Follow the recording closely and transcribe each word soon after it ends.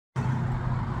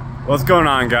What's going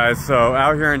on, guys? So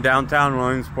out here in downtown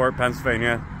Williamsport,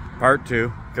 Pennsylvania, part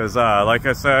 2, because like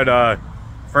I said,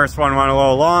 first one went a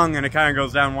little long and it kind of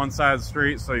goes down one side of the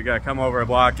street, so you got to come over a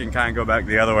block and kind of go back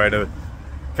the other way to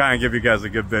kind of give you guys a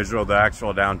good visual of the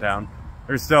actual downtown.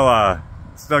 There's still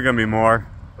gonna be more,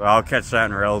 but I'll catch that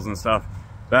in reels and stuff.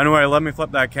 But anyway, let me flip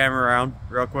that camera around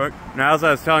real quick. Now, as I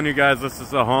was telling you guys, this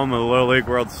is the home of the Little League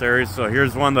World Series, so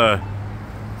here's one of the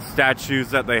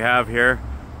statues that they have here.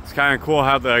 It's kind of cool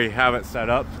how they have it set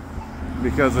up,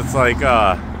 because it's like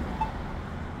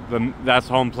that's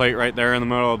home plate right there in the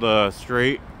middle of the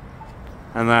street,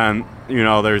 and then, you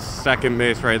know, there's second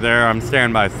base right there. I'm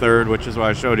standing by third, which is what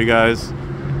I showed you guys.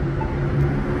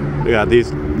 We got these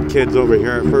kids over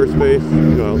here at first base,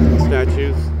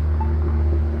 statues,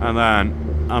 and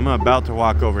then I'm about to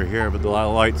walk over here, but the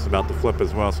light's about to flip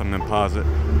as well, so I'm gonna pause it.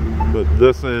 But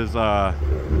this is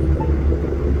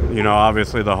you know,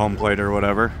 obviously the home plate or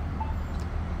whatever.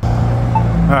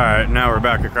 Alright, now we're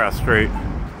back across the street.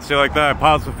 See, like that, I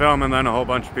paused the film and then a whole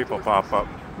bunch of people pop up.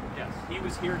 Yes, he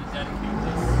was here to dedicate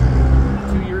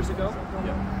this 2 years ago.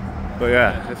 Yep. But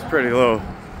yeah, it's a pretty little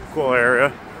cool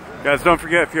area. Guys, don't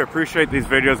forget, if you appreciate these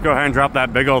videos, go ahead and drop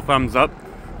that big old thumbs up.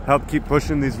 Help keep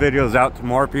pushing these videos out to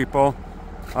more people.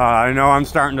 I know I'm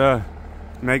starting to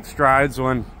make strides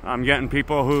when I'm getting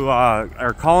people who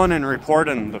are calling and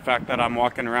reporting the fact that I'm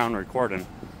walking around recording.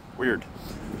 Weird.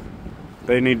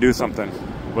 They need to do something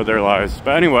with their lives.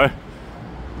 But anyway,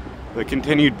 the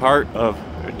continued part of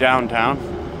downtown.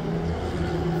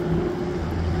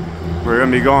 We're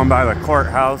gonna be going by the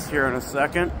courthouse here in a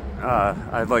second.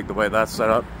 I like the way that's set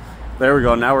up. There we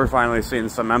go. Now we're finally seeing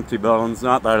some empty buildings.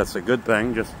 Not that it's a good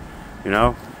thing, just, you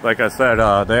know, like I said,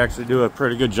 they actually do a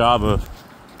pretty good job of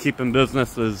keeping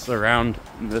businesses around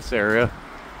this area.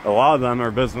 A lot of them are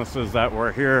businesses that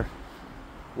were here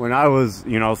when I was,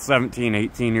 you know, 17,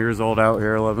 18 years old out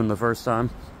here living the first time.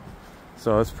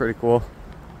 So it's pretty cool.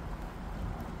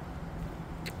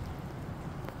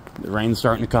 The rain's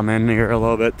starting to come in here a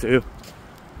little bit too.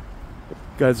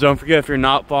 Guys, don't forget, if you're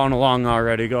not following along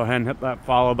already, go ahead and hit that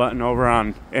follow button over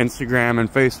on Instagram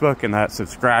and Facebook, and that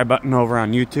subscribe button over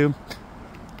on YouTube.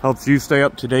 Helps you stay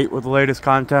up to date with the latest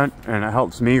content, and it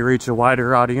helps me reach a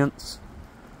wider audience.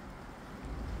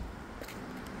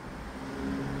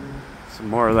 Some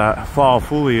more of that fall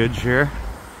foliage here.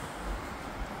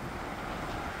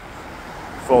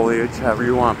 Foliage, however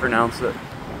you want to pronounce it.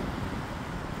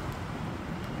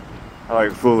 I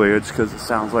like foliage because it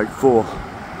sounds like fool.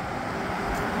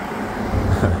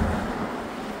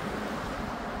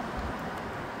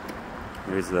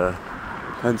 Here's the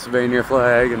Pennsylvania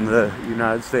flag and the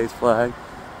United States flag.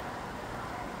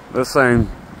 This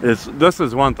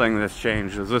is one thing that's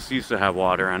changed, is this used to have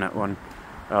water in it when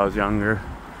I was younger.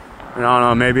 And I don't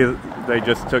know, maybe they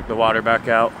just took the water back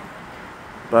out.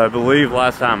 But I believe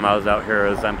last time I was out here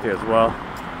it was empty as well.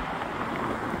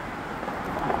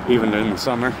 Even in the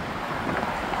summer.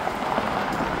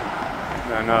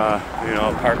 And you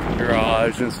know, parking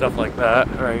garage and stuff like that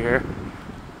right here.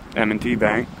 M&T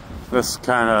Bank. This is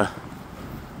kind of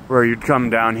where you'd come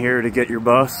down here to get your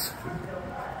bus.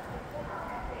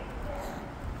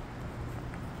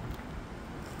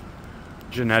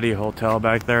 Genetti Hotel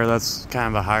back there, that's kind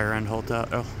of a higher end hotel.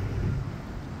 Oh.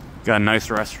 Got a nice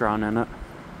restaurant in it.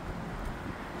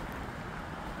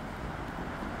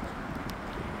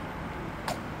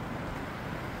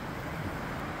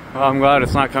 Well, I'm glad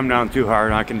it's not come down too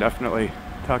hard. I can definitely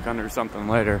tuck under something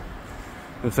later.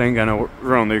 This ain't gonna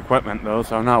ruin the equipment though,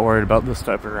 so I'm not worried about this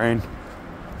type of rain.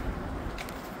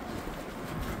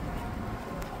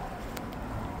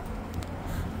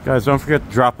 Guys, don't forget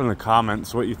to drop in the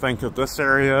comments what you think of this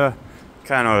area.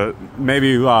 Kind of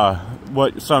maybe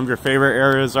what some of your favorite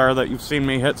areas are that you've seen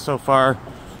me hit so far,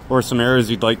 or some areas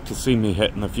you'd like to see me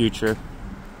hit in the future.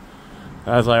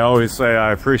 As I always say,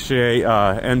 I appreciate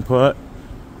input,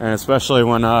 and especially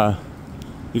when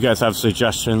you guys have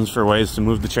suggestions for ways to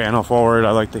move the channel forward.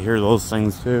 I like to hear those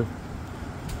things too.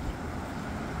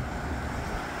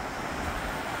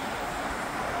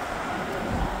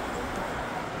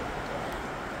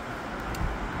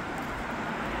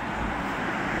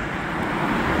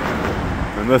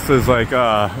 And this is like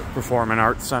a performing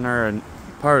arts center, and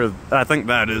part of, I think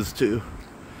that is too.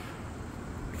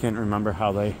 I can't remember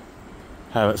how they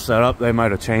have it set up. They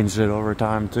might have changed it over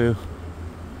time too.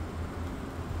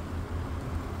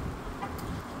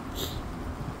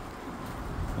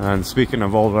 And speaking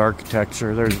of old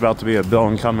architecture, there's about to be a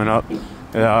building coming up.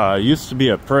 It used to be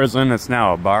a prison, it's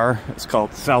now a bar. It's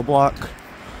called Cell Block.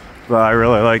 But I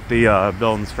really like the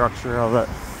building structure of it.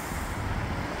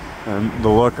 And the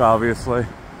look, obviously.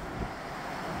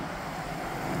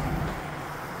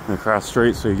 across the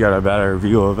street, so you get a better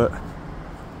view of it.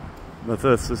 But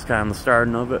this is kind of the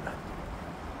starting of it.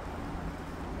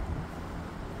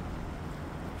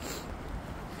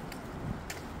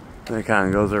 And it kind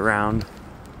of goes around.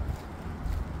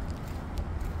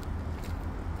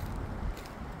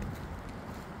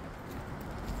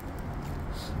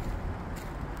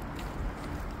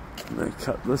 And they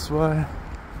cut this way.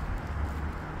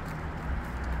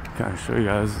 Kind of show you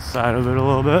guys the side of it a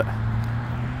little bit.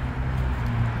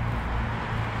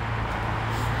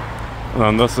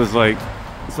 And this is like,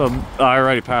 so I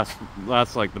already passed,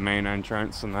 that's like the main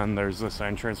entrance, and then there's this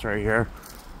entrance right here.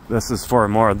 This is for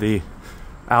more of the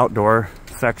outdoor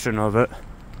section of it,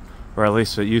 or at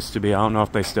least it used to be. I don't know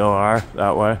if they still are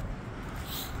that way.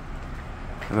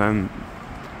 And then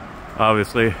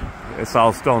obviously it's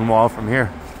all stone wall from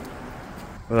here.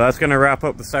 Well, that's gonna wrap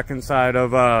up the second side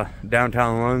of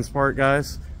downtown Williamsport,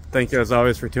 guys. Thank you as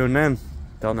always for tuning in.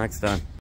 Till next time.